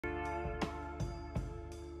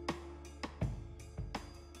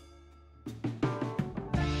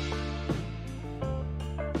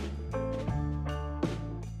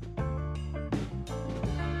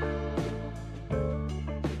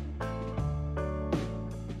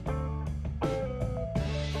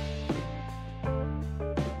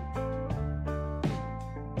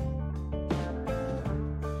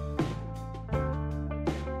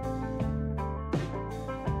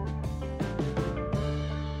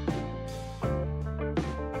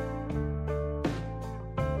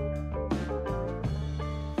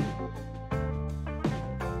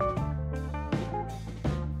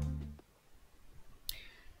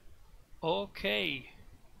Okay,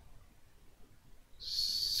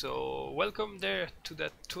 so welcome there to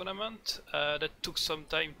that tournament. That took some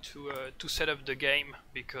time to set up the game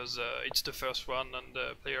because it's the first one and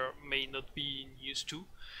the player may not be used to.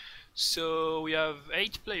 So we have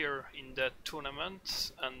 8 players in that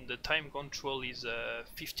tournament and the time control is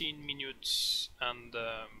 15 minutes and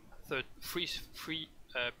three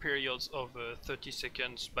periods of 30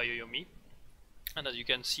 seconds by Yomi. And as you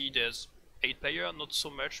can see, there's 8 players, not so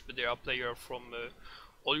much, but there are players from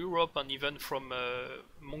all Europe and even from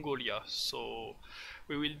Mongolia. So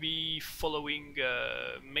we will be following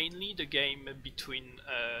mainly the game between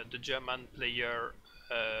the German player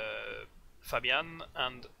Fabian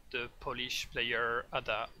and the Polish player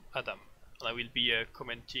Adam. And I will be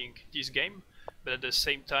commenting this game, but at the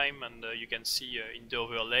same time, and you can see in the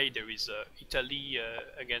overlay, there is Italy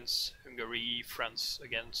against Hungary, France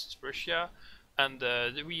against Russia, and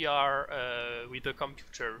we are with a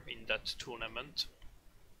computer in that tournament.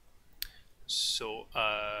 So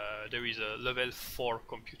there is a level 4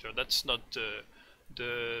 computer. That's not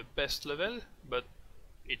the best level, but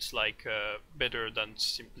it's like better than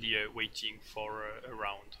simply waiting for a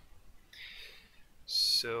round.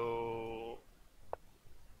 So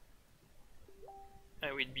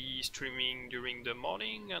I will be streaming during the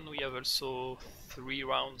morning, and we have also 3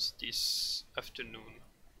 rounds this afternoon.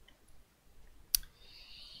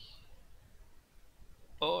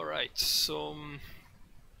 Alright, so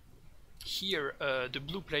here the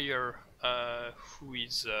blue player who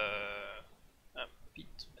is a bit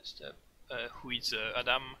messed up, who is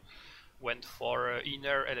Adam, went for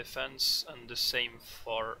inner elephants, and the same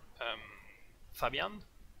for Fabian.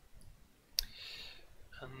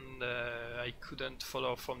 And I couldn't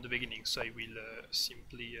follow from the beginning, so I will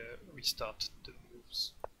simply restart the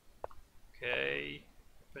moves. Okay,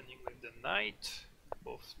 opening with the knight,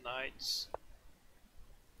 both knights.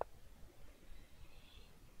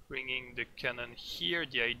 Bringing the cannon here.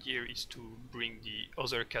 The idea is to bring the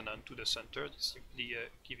other cannon to the center, simply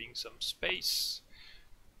giving some space,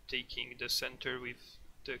 taking the center with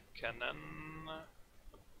the cannon.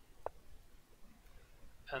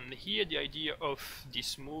 And here the idea of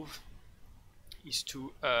this move is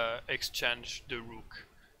to exchange the rook,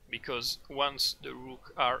 because once the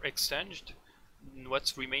rook are exchanged,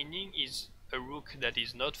 what's remaining is a rook that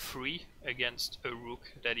is not free against a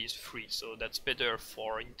rook that is free, so that's better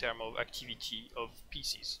for in terms of activity of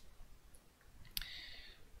pieces.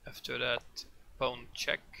 After that, pawn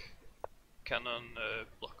check, cannon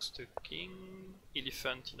blocks the king,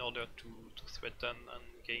 elephant in order to threaten and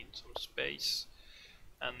gain some space,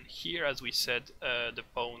 and here, as we said, the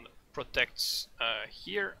pawn protects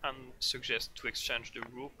here and suggests to exchange the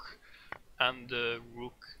rook, and the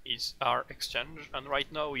rook are exchanged, and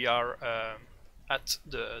right now we are at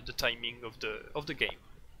the timing of the game.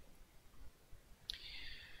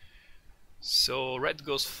 So red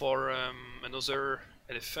goes for another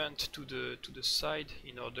elephant to the side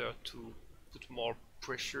in order to put more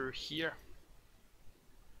pressure here.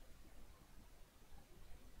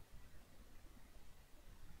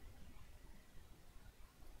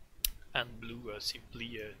 And blue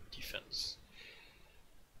simply defense.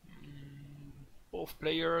 Both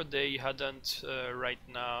players, they hadn't right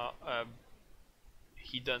now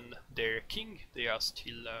hidden their king. They are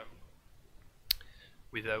still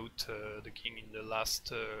without the king in the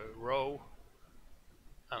last row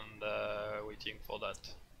and waiting for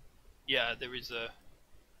that. Yeah, there is a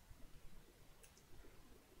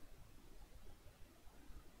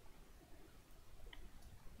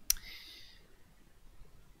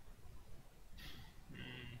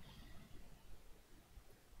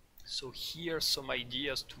so here some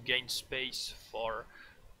ideas to gain space for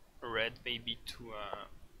red, maybe to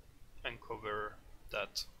uncover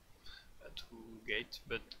that gate,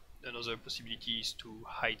 but another possibility is to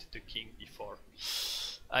hide the king before.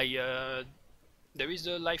 There is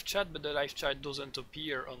a live chat, but the live chat doesn't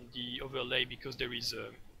appear on the overlay because there is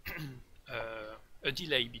a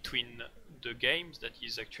delay between the games that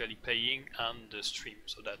is actually playing and the stream,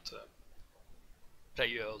 so that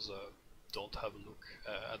players don't have a look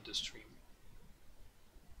at the stream,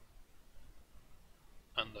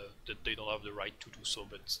 and that they don't have the right to do so,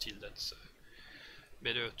 but still that's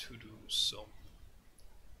better to do so.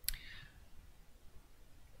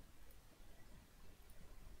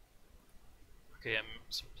 Okay, I'm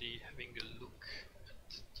simply having a look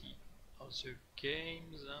at the other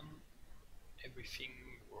games and everything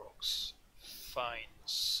works fine.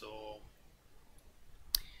 So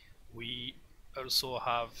we also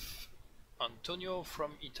have Antonio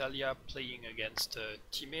from Italia playing against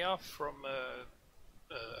Timea from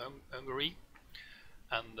Hungary,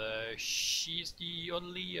 and she's the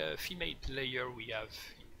only female player we have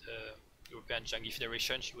in the European Janggi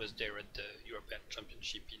Federation. She was there at the European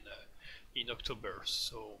Championship in October,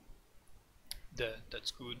 so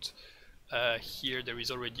that's good. Here there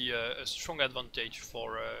is already a strong advantage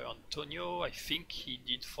for Antonio. I think he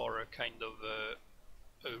did for a kind of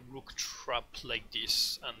a rook trap like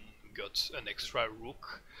this and got an extra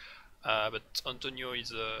rook. But Antonio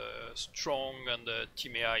is strong, and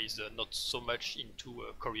Timea is not so much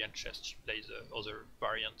into Korean chess. She plays other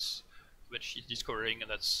variants, but she's discovering, and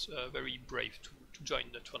that's very brave to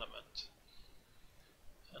join the tournament.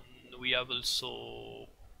 And we have also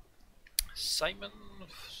Simon,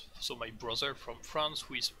 so my brother from France,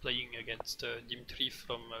 who is playing against Dimitri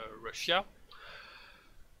from Russia.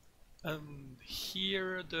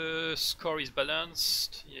 Here the score is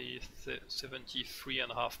balanced,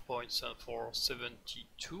 73.5 points and for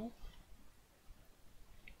 72,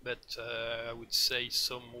 but I would say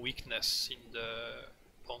some weakness in the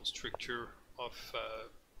pawn structure of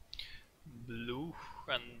blue,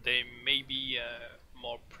 and there may be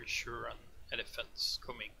more pressure and elephants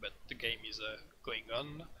coming, but the game is going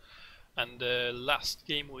on. And the last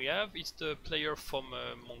game we have is the player from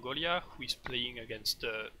Mongolia, who is playing against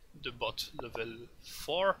the bot level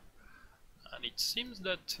 4, and it seems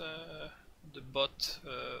that the bot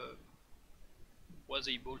was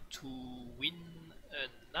able to win a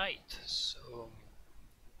knight. So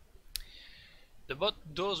the bot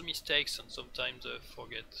does mistakes and sometimes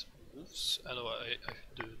forget moves. I know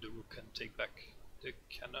the rook can take back the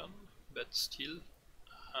cannon, but still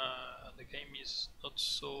the game is not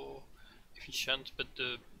so efficient. But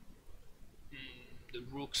the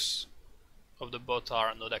rooks of the bot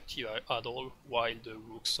are not active at all, while the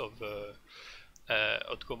rooks of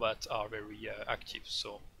Hot Combat are very active.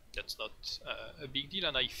 So that's not a big deal,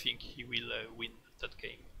 and I think he will win that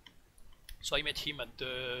game. So I met him at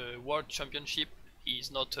the World Championship. He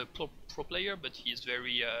is not a pro player, but he is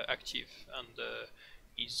very active, and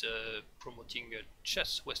he's promoting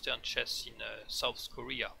chess, Western chess in South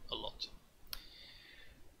Korea a lot.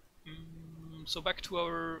 So back to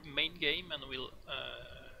our main game, and we'll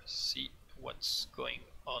see what's going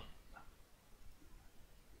on.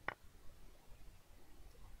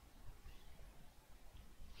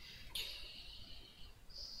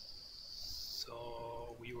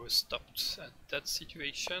 So we were stopped at that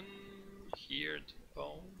situation. Here the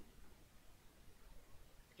pawn,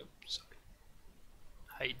 sorry,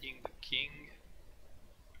 hiding the king,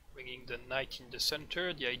 bringing the knight in the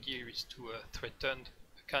center. The idea is to threaten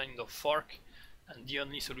a kind of fork, and the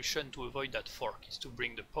only solution to avoid that fork is to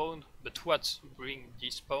bring the pawn. But what bring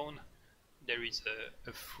this pawn? There is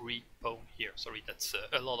a free pawn here. Sorry, that's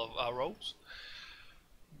a lot of arrows.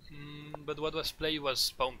 But what was played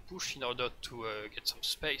was pawn push in order to get some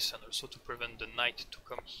space, and also to prevent the knight to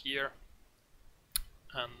come here.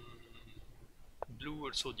 And blue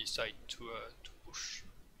also decide to push,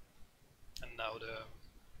 and now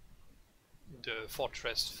the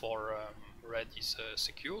fortress for red is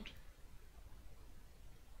secured.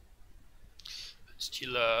 But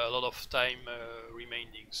still a lot of time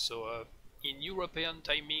remaining. So in European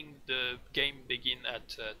timing, the game begins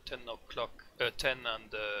at 10 o'clock, 10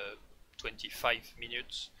 and 25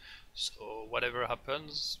 minutes. So whatever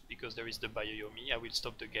happens, because there is the Bayoyomi, I will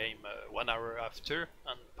stop the game 1 hour after,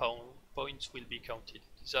 and points will be counted.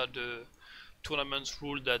 These are the tournament's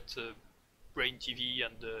rule that Brain TV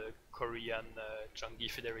and the Korean Janggi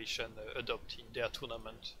Federation adopt in their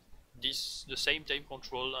tournament. This the same time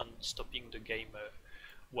control and stopping the game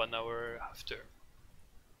 1 hour after.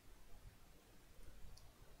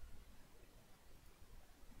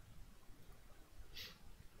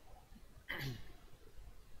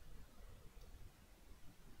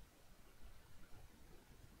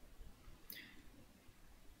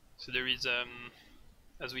 So there is,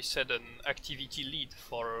 as we said, an activity lead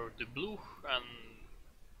for the blue, and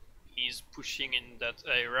he's pushing in that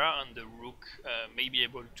area, and the rook may be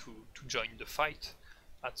able to join the fight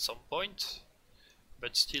at some point.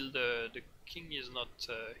 But still the king is not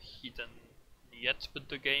hidden yet, but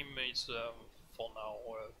the game is for now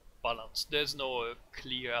balanced. There's no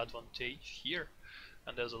clear advantage here,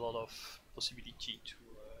 and there's a lot of possibility to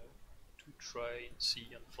try and see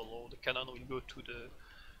and follow. The cannon will go to the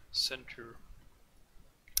center.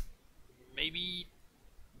 Maybe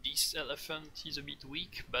this elephant is a bit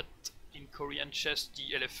weak, but in Korean chess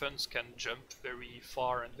the elephants can jump very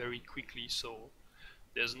far and very quickly, so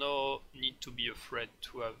there's no need to be afraid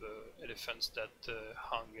to have elephants that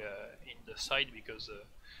hang in the side, because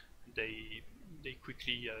they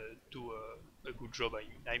quickly do a good job.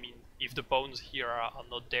 I mean, if the pawns here are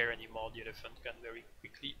not there anymore, the elephant can very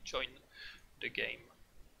quickly join the game.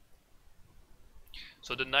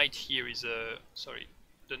 So the knight here is sorry,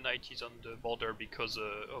 the knight is on the border because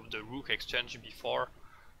of the rook exchange before,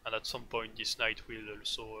 and at some point this knight will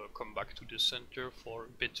also come back to the center for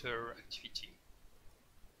better activity.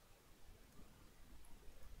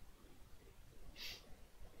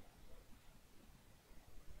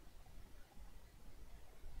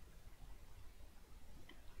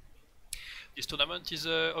 This tournament is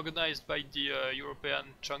organized by the European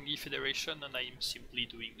Janggi Federation, and I am simply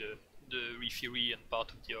doing the referee and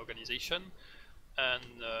part of the organization.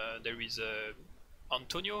 And there is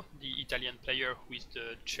Antonio, the Italian player, who is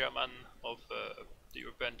the chairman of the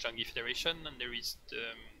European Janggi Federation, and there is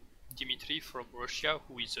Dimitri from Russia,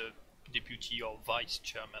 who is a deputy or vice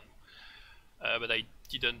chairman. But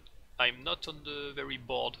I'm not on the very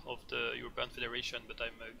board of the European Federation, but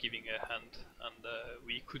I'm giving a hand, and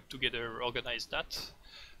we could together organize that.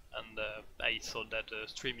 And I thought that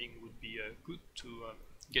streaming would be good to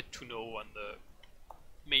get to know, and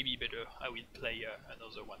maybe better I will play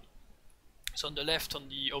another one. So on the left, on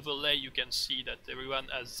the overlay, you can see that everyone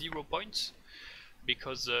has 0 points,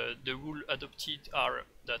 because the rule adopted are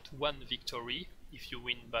that one victory if you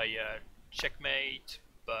win by checkmate,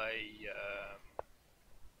 by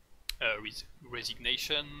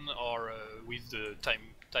resignation, or with the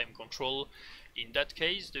time control. In that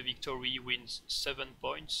case, the victory wins 7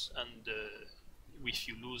 points, and if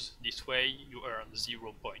you lose this way, you earn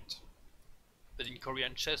 0 points. But in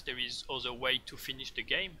Korean chess, there is other way to finish the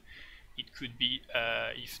game. It could be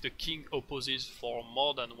if the king opposes for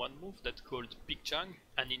more than one move, that's called pikjang,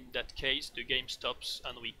 and in that case, the game stops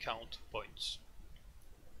and we count points.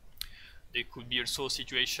 There could be also a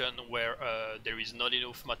situation where there is not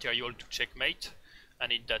enough material to checkmate,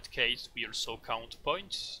 and in that case we also count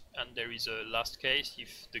points. And there is a last case,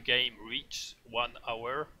 if the game reaches 1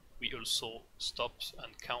 hour, we also stop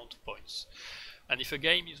and count points. And if a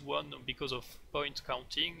game is won because of point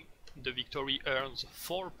counting, the victory earns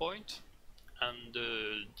 4 points and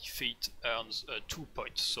the defeat earns 2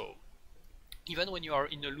 points. So even when you are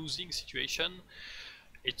in a losing situation,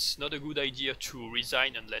 it's not a good idea to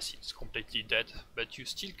resign unless it's completely dead, but you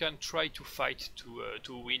still can try to fight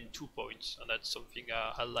to win 2 points, and that's something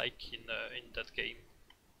I like in that game.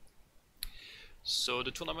 So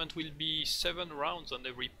the tournament will be 7 rounds, and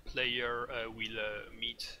every player will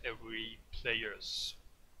meet every players.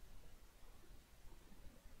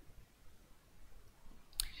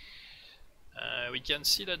 We can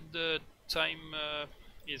see that the time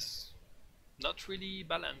is not really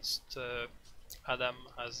balanced. Adam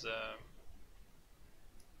has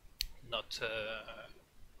not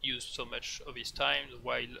used so much of his time,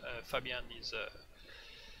 while Fabian is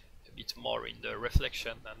a bit more in the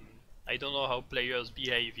reflection. And I don't know how players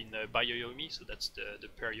behave in Bioyomi, so that's the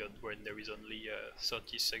period when there is only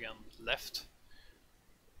 30 seconds left.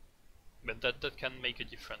 But that can make a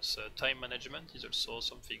difference. Time management is also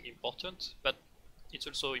something important, but it's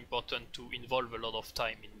also important to involve a lot of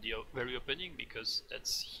time in the very opening, because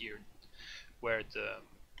that's here where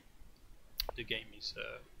the game is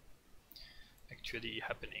actually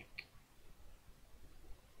happening.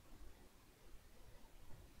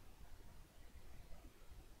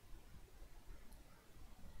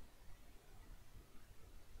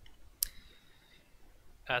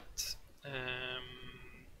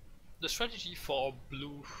 The strategy for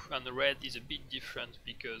blue and red is a bit different,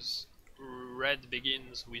 because red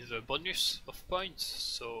begins with a bonus of points,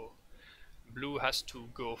 so blue has to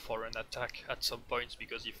go for an attack at some points,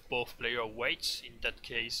 because if both players waits, in that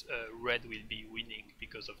case red will be winning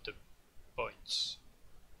because of the points.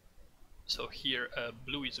 So here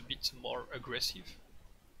blue is a bit more aggressive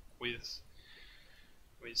with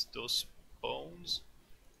those pawns,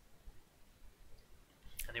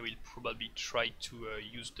 and he will probably try to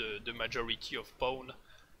use the majority of pawn,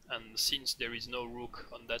 and since there is no rook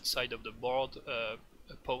on that side of the board, a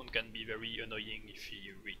pawn can be very annoying if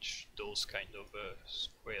he reach those kind of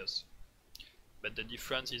squares. But the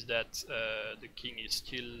difference is that the king is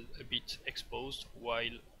still a bit exposed,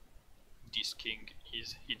 while this king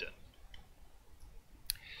is hidden.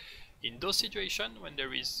 In those situations, when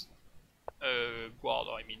there is a guard,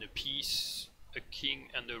 or I mean a piece, a king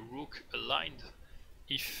and a rook aligned,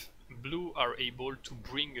 if blue are able to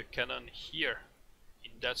bring a cannon here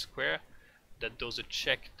in that square, that does a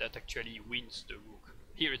check that actually wins the rook.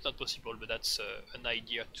 Here it's not possible, but that's an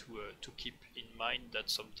idea to keep in mind, that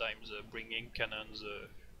sometimes bringing cannons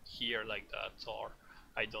here like that, or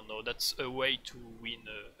I don't know, that's a way to win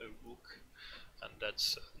a rook, and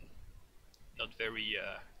that's not very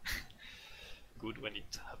good when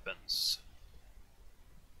it happens.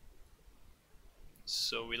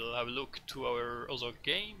 So we'll have a look to our other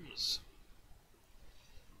games.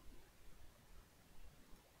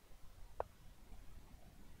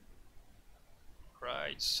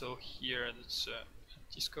 so here it's a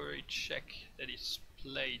discovery check that is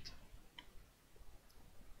played.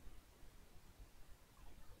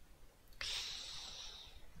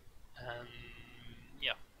 And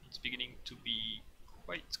yeah, it's beginning to be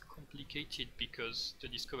quite complicated because the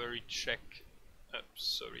discovery check,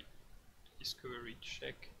 discovery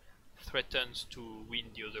check threatens to win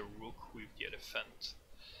the other rook with the elephant.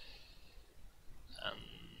 And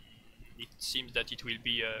it seems that it will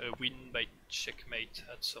be a win by checkmate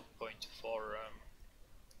at some point for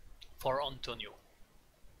Antonio.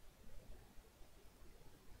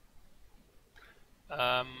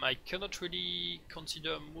 I cannot really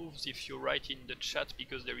consider moves if you write in the chat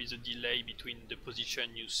because there is a delay between the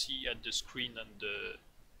position you see at the screen and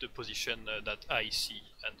the position that I see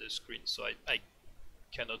at the screen, so I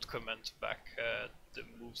cannot comment back the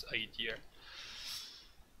moves idea.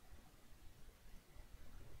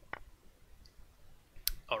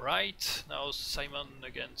 Alright, now Simon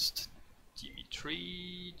against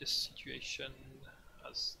Dimitri. The situation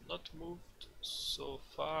has not moved so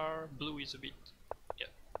far. Blue is a bit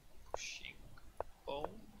pushing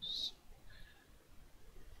pawns.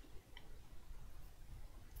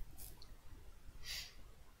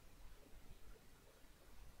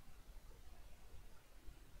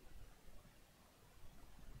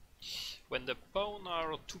 When the pawns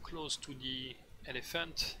are too close to the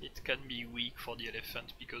elephant, it can be weak for the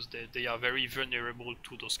elephant because they are very vulnerable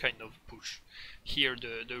to those kind of push. Here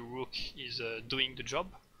the rook is doing the job,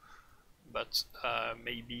 but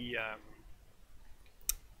maybe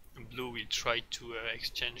blue will try to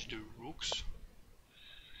exchange the rooks.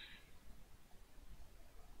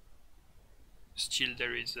 Still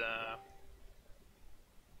there is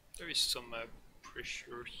some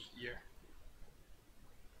pressure here.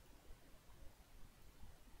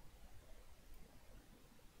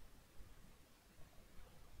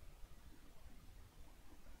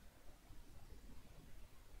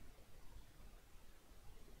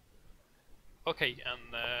 Okay,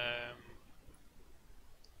 and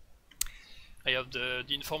I have the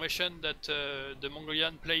information that the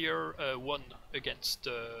Mongolian player won against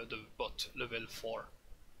the bot level 4.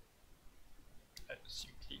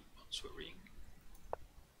 Simply answering.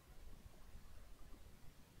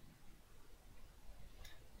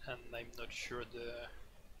 And I'm not sure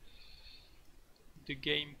the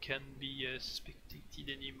game can be spectated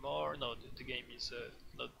anymore. No, the game is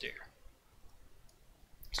not there.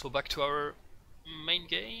 So back to our main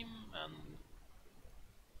game and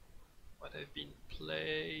what have been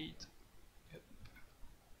played. Yep.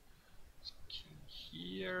 So king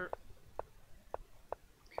here.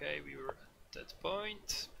 Okay, we were at that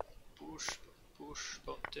point. Push, push,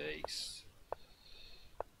 pawn takes.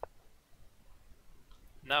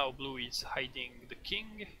 Now blue is hiding the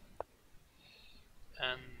king,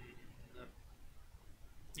 and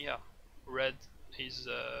yeah, red is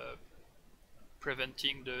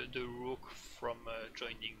preventing the rook from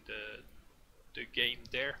joining the game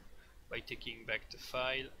there by taking back the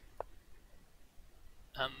file.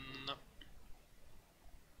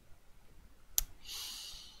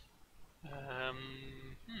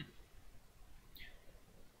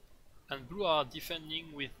 And blue are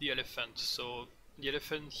defending with the elephant, so the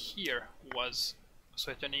elephant here was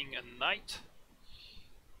threatening a knight,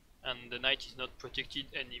 and the knight is not protected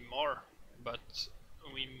anymore, but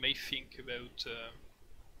we may think about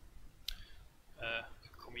a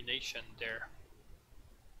combination there,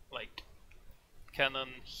 like cannon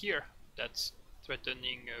here that's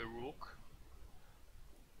threatening a rook,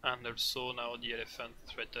 and also now the elephant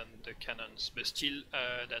threatened the cannons, but still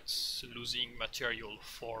that's losing material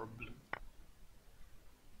for blue.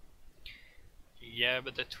 Yeah,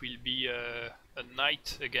 but that will be a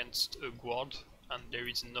knight against a guard, and there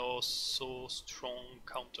is no so strong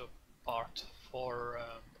counterpart for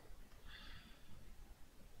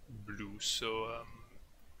blue, so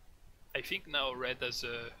I think now red has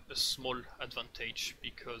a small advantage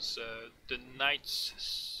because the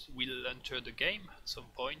knights will enter the game at some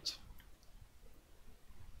point,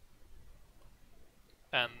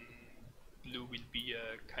 and blue will be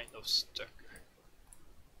kind of stuck.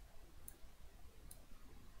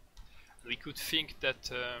 We could think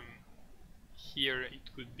that here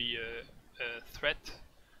it could be a threat,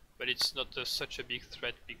 but it's not such a big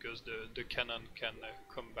threat because the cannon can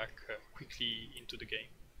come back quickly into the game.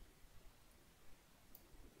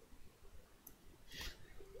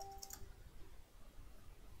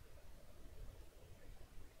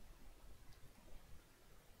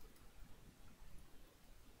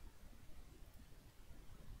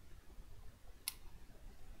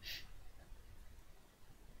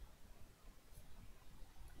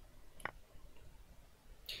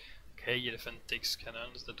 Okay, elephant takes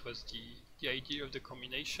cannons. That was the idea of the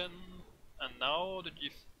combination. And now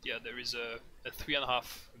yeah, there is a 3.5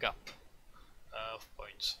 gap of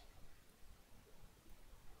points.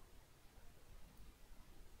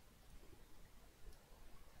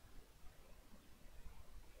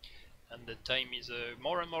 And the time is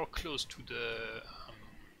more and more close to the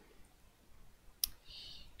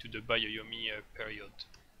Bayoyomi period.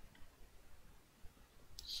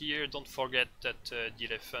 Here, don't forget that the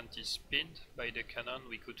elephant is pinned by the cannon.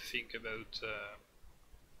 We could think about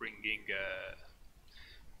bringing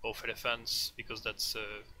both elephants, because that's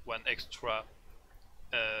one extra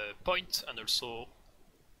point, and also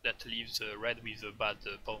that leaves red with a bad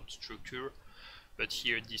pawn structure. But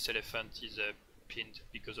here this elephant is pinned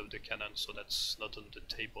because of the cannon, so that's not on the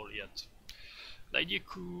table yet. The idea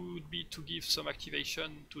could be to give some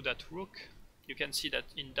activation to that rook. You can see that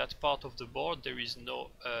in that part of the board there is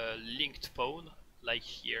no linked pawn like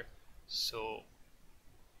here, so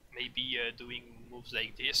maybe doing moves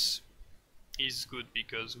like this is good,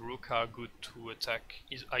 because rook are good to attack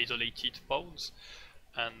isolated pawns.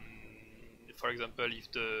 And for example,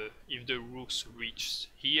 if the rooks reach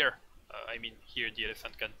here, I mean here the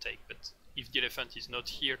elephant can take, but if the elephant is not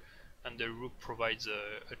here and the rook provides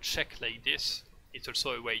a check like this, it's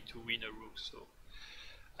also a way to win a rook. So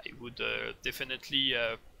I would definitely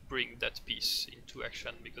bring that piece into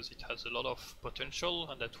action, because it has a lot of potential,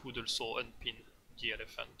 and that would also unpin the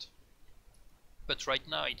elephant. But right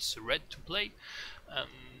now it's red to play.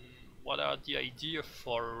 What are the idea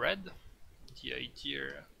for red? The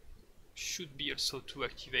idea should be also to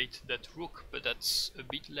activate that rook, but that's a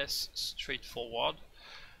bit less straightforward.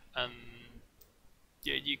 And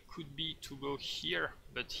the idea could be to go here,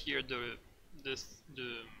 but here the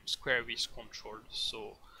square is controlled,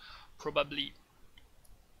 so probably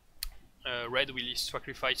red will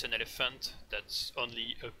sacrifice an elephant that's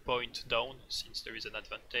only a point down, since there is an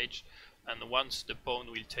advantage, and once the pawn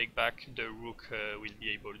will take back, the rook will be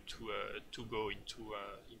able to go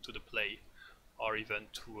into the play, or even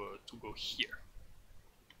to go here.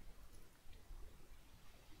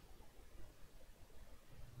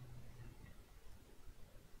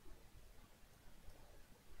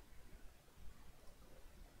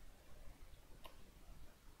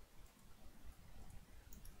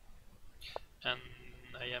 And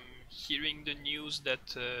I am hearing the news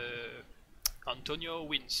that Antonio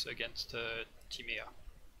wins against Timea.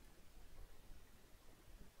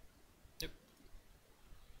 Yep.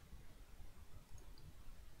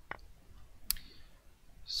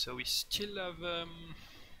 So we still have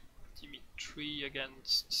Dimitri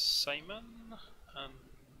against Simon, and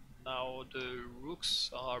now the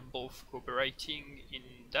rooks are both cooperating in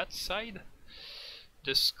that side.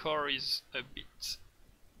 The score is a bit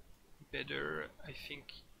better, I think.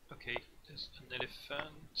 Okay, there's an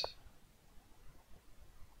elephant,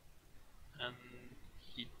 and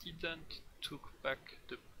he didn't took back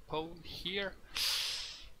the pawn here.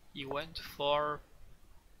 He went for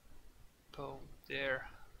pawn there.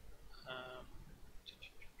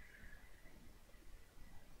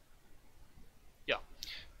 Yeah,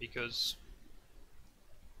 because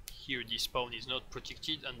here this pawn is not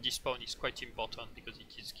protected, and this pawn is quite important because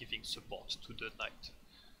it is giving support to the knight.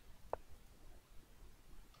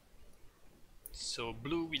 So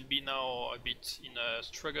blue will be now a bit in a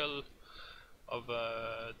struggle of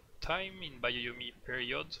time in Bayoyomi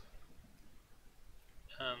period,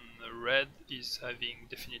 and red is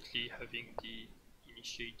definitely having the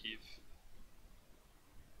initiative.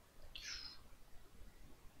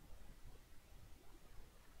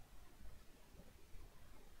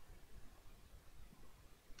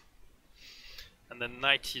 And the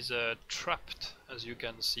knight is trapped, as you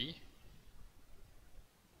can see.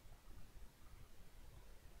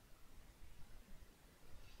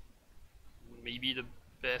 Maybe the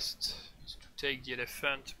best is to take the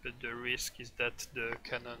elephant, but the risk is that the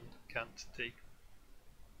cannon can't take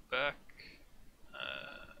back.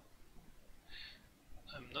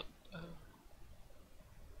 I'm not...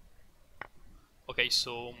 Okay,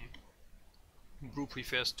 so Brew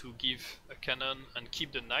prefers to give a cannon and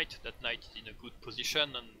keep the knight. That knight is in a good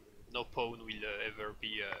position, and no pawn will ever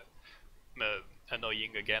be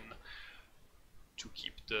annoying again to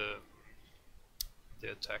keep the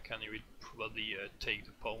attack, and he will probably take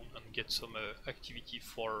the pawn and get some activity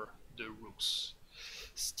for the rooks.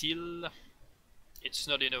 Still, it's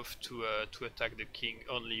not enough to attack the king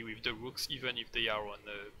only with the rooks, even if they are on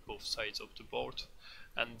both sides of the board.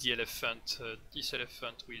 And the elephant, this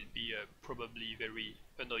elephant will be probably very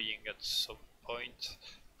annoying at some point,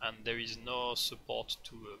 and there is no support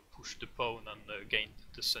to push the pawn and gain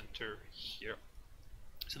the center here.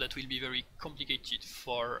 So that will be very complicated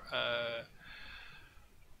for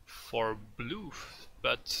blue,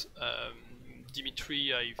 but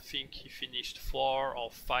Dimitri, I think he finished 4 or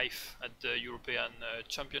 5 at the European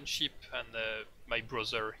Championship, and my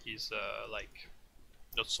brother is like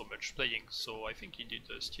not so much playing, so I think he did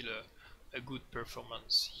still a good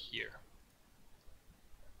performance here.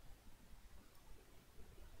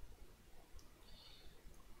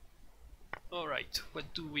 Alright,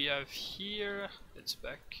 what do we have here? Let's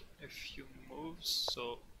back a few moves.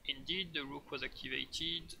 So indeed the rook was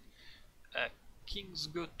activated. Kings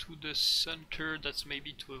go to the center, that's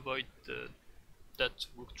maybe to avoid that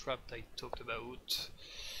rook trap I talked about.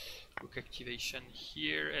 Rook activation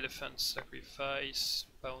here, elephant sacrifice,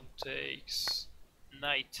 pawn takes,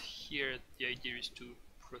 knight here. The idea is to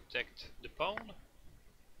protect the pawn.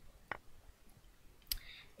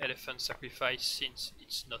 Elephant sacrifice since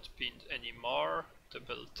it's not pinned anymore,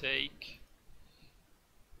 double take.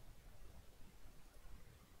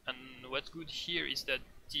 And what's good here is that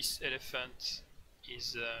this elephant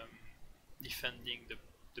is defending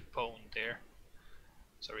the pawn there.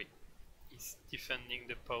 Sorry, is defending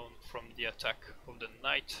the pawn from the attack of the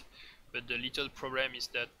knight, but the little problem is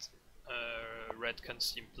that red can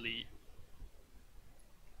simply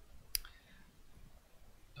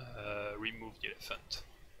remove the elephant.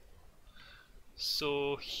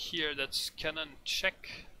 So here that's cannon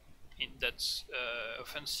check in that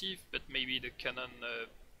offensive, but maybe the cannon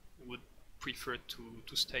would prefer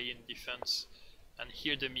to stay in defense, and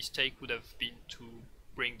here the mistake would have been to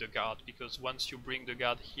bring the guard, because once you bring the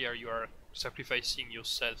guard here you are sacrificing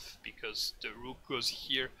yourself, because the rook goes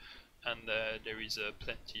here and there is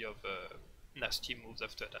plenty of nasty moves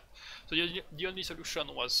after that. So the only solution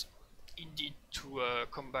was indeed to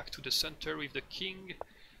come back to the center with the king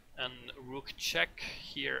and rook check.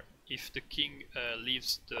 Here if the king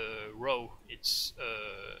leaves the row, it's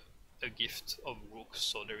a gift of rook,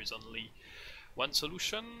 so there is only one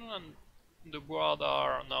solution, and the board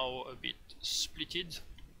are now a bit splitted,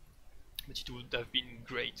 but it would have been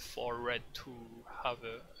great for red to have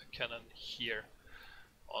a cannon here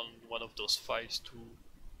on one of those files to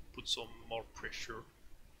put some more pressure.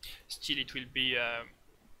 Still it will be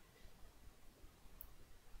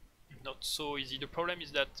not so easy. The problem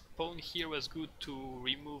is that pawn here was good to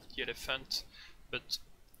remove the elephant, but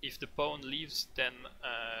if the pawn leaves, then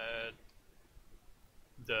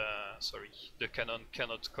the cannon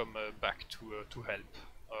cannot come back to help,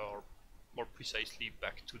 or more precisely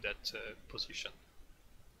back to that position.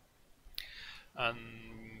 And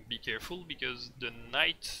be careful, because the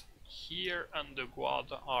knight here and the guard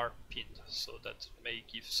are pinned, so that may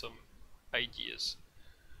give some ideas.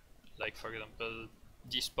 Like for example,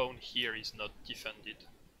 this pawn here is not defended.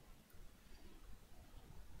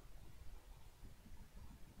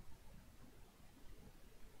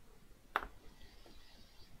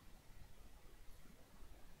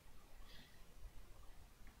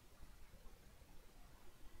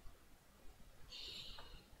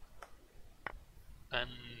 And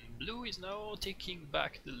blue is now taking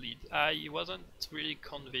back the lead. I wasn't really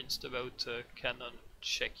convinced about cannon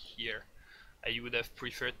check here. I would have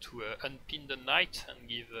preferred to unpin the knight and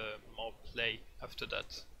give more play after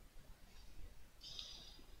that.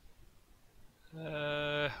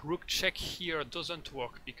 Rook check here doesn't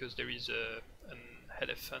work because there is an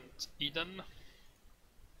elephant hidden.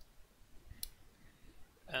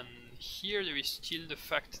 And here there is still the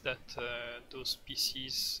fact that those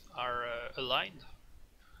pieces are aligned,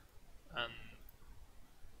 and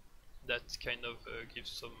that kind of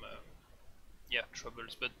gives some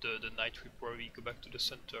troubles, but the knight will probably go back to the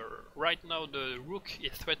center. Right now the rook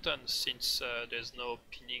is threatened since there's no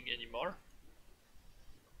pinning anymore.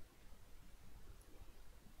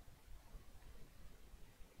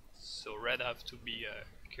 So red have to be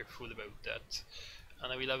careful about that.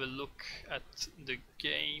 And I will have a look at the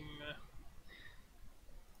game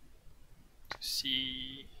to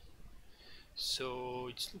see. So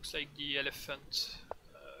it looks like the elephant,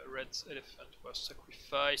 red's elephant was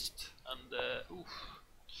sacrificed, and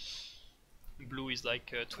blue is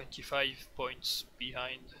like 25 points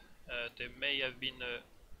behind. There may have been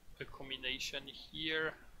a combination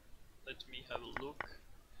here. Let me have a look.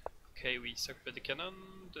 Okay, we sacrifice the cannon,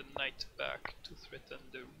 the knight back to threaten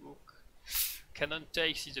the rook. Cannon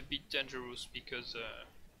takes is a bit dangerous because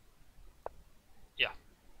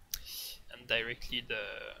and directly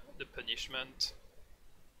the punishment,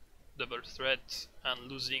 double threat, and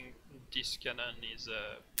losing this cannon is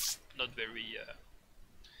not very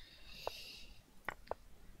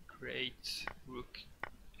great. Rook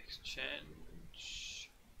exchange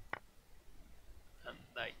and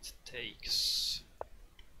knight takes,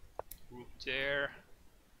 rook there,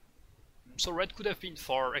 So red could have been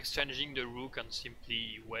for exchanging the rook and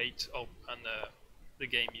simply wait. Oh, and the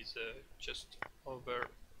game is just over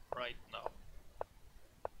right now.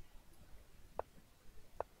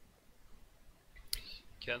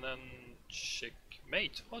 Cannon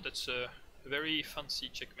checkmate. Oh, that's a very fancy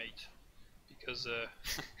checkmate, because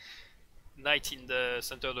knight in the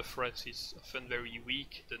center of the forest is often very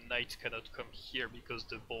weak. The knight cannot come here because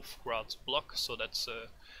the both guards block, so that's a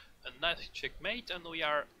nice checkmate, and we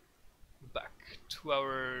are back to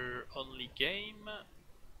our only game.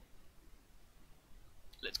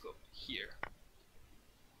 Let's go here.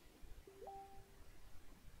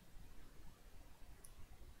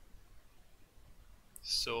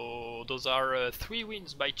 So those are 3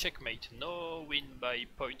 wins by checkmate, no win by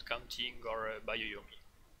point counting or by Yoyomi.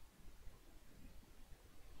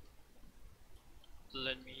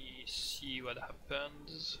 Let me see what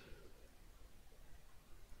happens.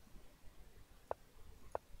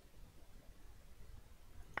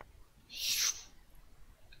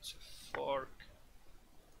 It's a fork.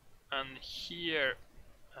 And here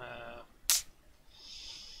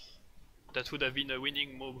that would have been a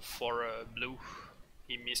winning move for blue.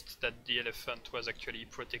 He missed that the elephant was actually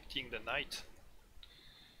protecting the knight.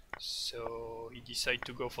 So he decided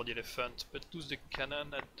to go for the elephant, but lose the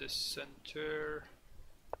cannon at the center.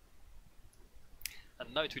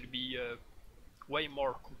 And now it will be way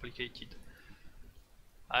more complicated.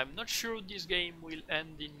 I'm not sure this game will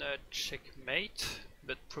end in a checkmate,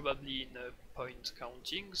 but probably in point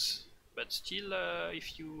countings. But still,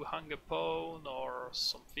 if you hang a pawn or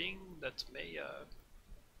something, that may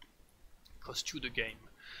cost you the game.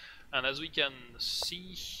 And as we can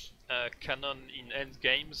see, cannon in end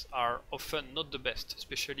games are often not the best,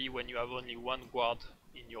 especially when you have only one guard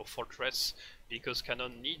in your fortress, because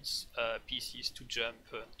cannon needs pieces to jump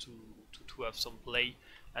to have some play,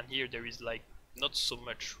 and here there is like not so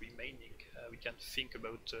much remaining. We can think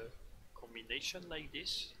about a combination like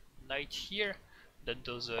this. Knight here, that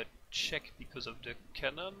does a check because of the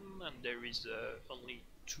cannon, and there is only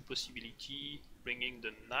 2 possibilities, bringing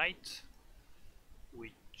the knight,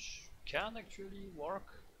 which can actually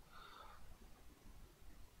work,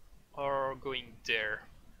 or going there,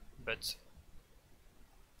 but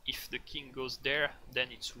if the king goes there, then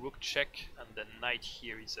it's rook check, and the knight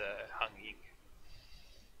here is hanging.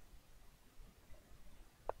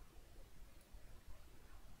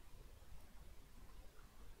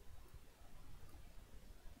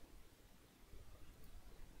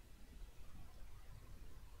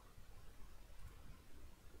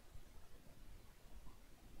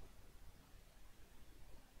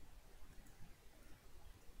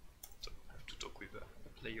 So I have to talk with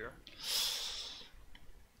a player.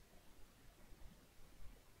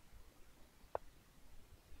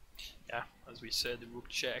 Yeah, as we said, rook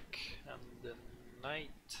check, and the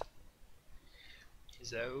knight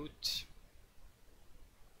is out.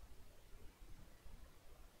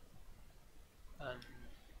 And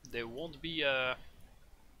there won't be a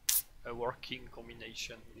working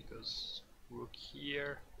combination, because rook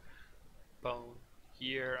here, pawn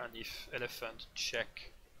here, and if elephant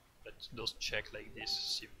check, but those check like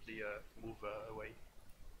this simply move away.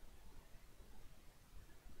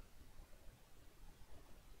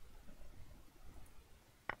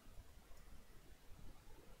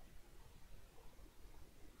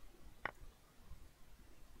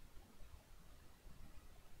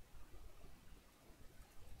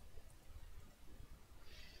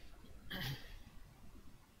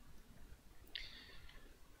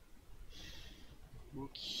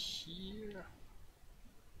 Rook here.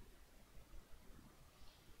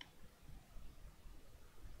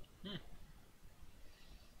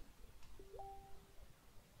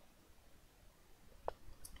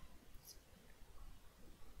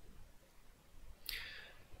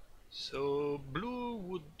 So blue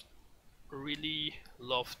would really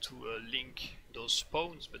love to link those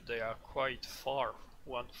pawns, but they are quite far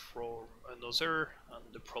one from another, and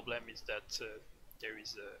the problem is that there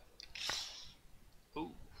is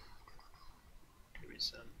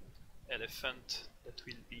an elephant that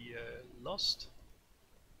will be lost,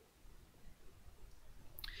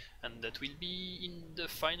 and that will be in the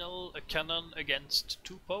final a cannon against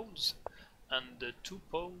 2 pawns, and the 2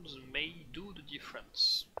 pawns may do the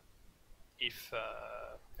difference if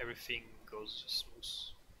everything goes smooth.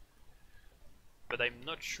 But I'm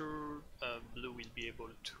not sure blue will be able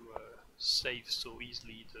to save so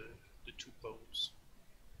easily the 2 pawns.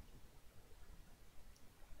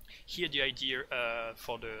 Here the idea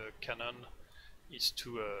for the cannon is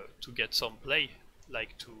to get some play,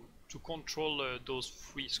 like to control those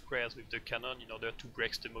 3 squares with the cannon in order to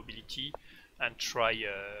break the mobility and try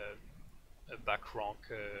a back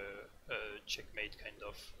rank checkmate kind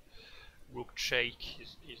of. Rook check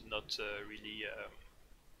is not really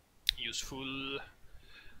useful.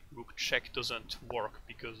 Rook check doesn't work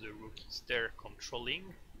because the rook is there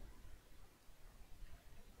controlling.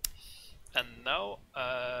 And now,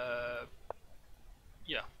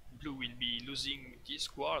 yeah, blue will be losing this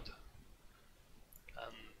guard.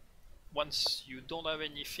 And once you don't have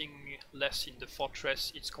anything less in the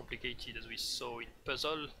fortress, it's complicated, as we saw in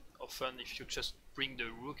puzzle. Often if you just bring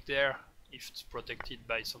the rook there, if it's protected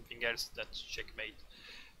by something else, that's checkmate.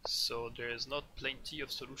 So there is not plenty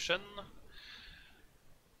of solution.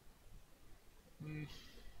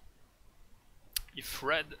 If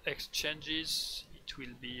red exchanges, it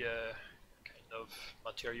will be a kind of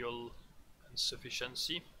material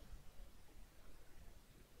insufficiency.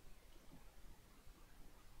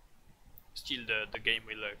 Still, the game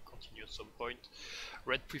will continue at some point.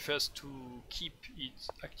 Red prefers to keep its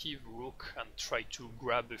active rook and try to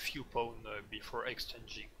grab a few pawns before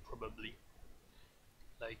exchanging, probably.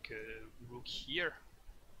 Like rook here.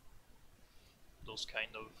 Those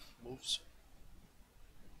kind of moves.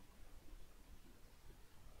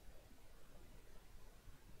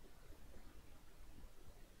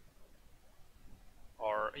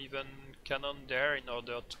 Or even cannon there in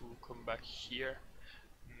order to come back here.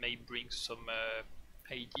 May bring some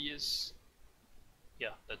ideas.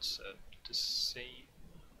 Yeah, that's the same.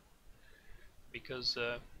 Because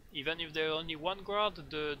even if there is only one guard,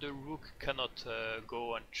 the rook cannot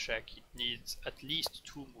go and check. It needs at least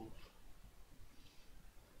 2 moves.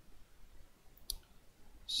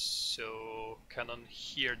 So cannon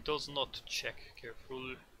here does not check,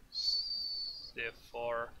 careful.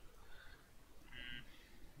 Therefore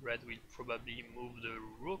red will probably move the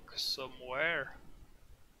rook somewhere.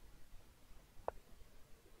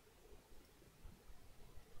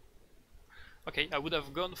 Okay, I would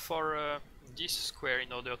have gone for this square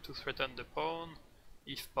in order to threaten the pawn.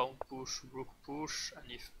 If pawn push, rook push,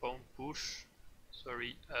 and if pawn push,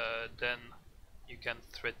 sorry, then you can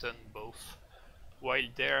threaten both. While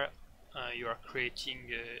there, you are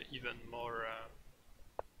creating even more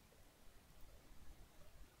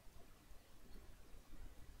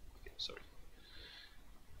okay, sorry,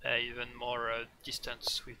 even more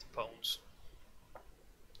distance with pawns.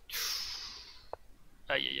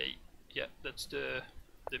 Yeah, that's the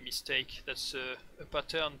mistake. That's a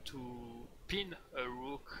pattern to pin a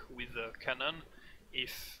rook with a cannon.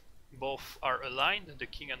 If both are aligned, the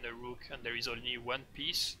king and the rook, and there is only one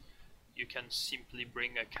piece, you can simply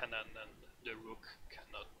bring a cannon and the rook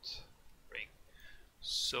cannot bring.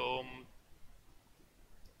 So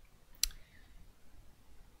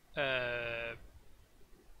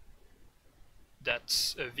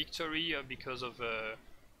that's a victory because of a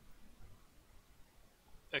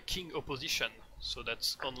king opposition, so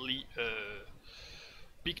that's only a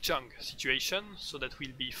big chunk situation, so that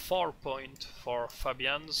will be 4 points for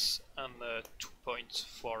Fabian's and 2 points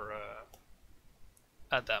for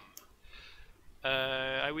Adam.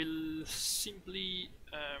 I will simply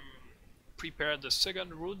prepare the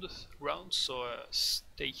second round, so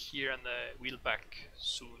stay here and we'll back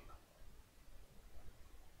soon.